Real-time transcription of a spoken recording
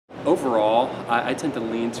Overall, I tend to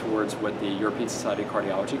lean towards what the European Society of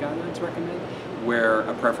Cardiology guidelines recommend, where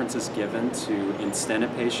a preference is given to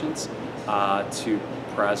in-stented patients to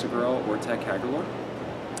Ticagrelor or Ticagrelor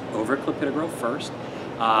over Clopidogrel first.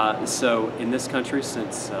 So in this country,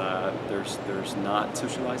 since there's not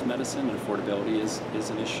socialized medicine and affordability is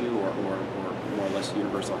an issue, or more or less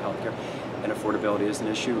universal health care, and affordability is an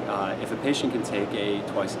issue, if a patient can take a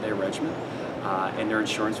twice-a-day regimen and their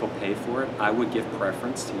insurance will pay for it, I would give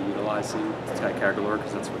preference to utilizing Ticagrelor,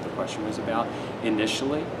 because that's what the question was about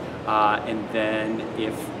initially. And then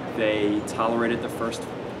if they tolerate it the first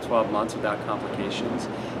 12 months without complications,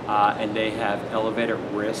 and they have elevated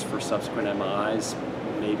risk for subsequent MIs,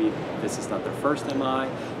 maybe this is not their first MI,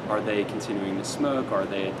 are they continuing to smoke, are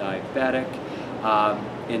they a diabetic?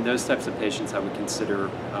 In those types of patients, I would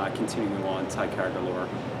consider continuing on Ticagrelor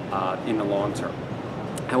in the long term.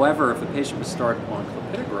 However, if a patient was started on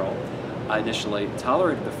Clopidogrel initially,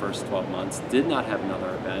 tolerated the first 12 months, did not have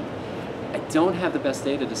another event, I don't have the best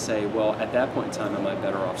data to say, well, at that point in time, am I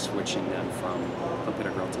better off switching them from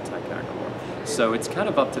Clopidogrel to Ticagrelor? So it's kind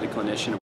of up to the clinician.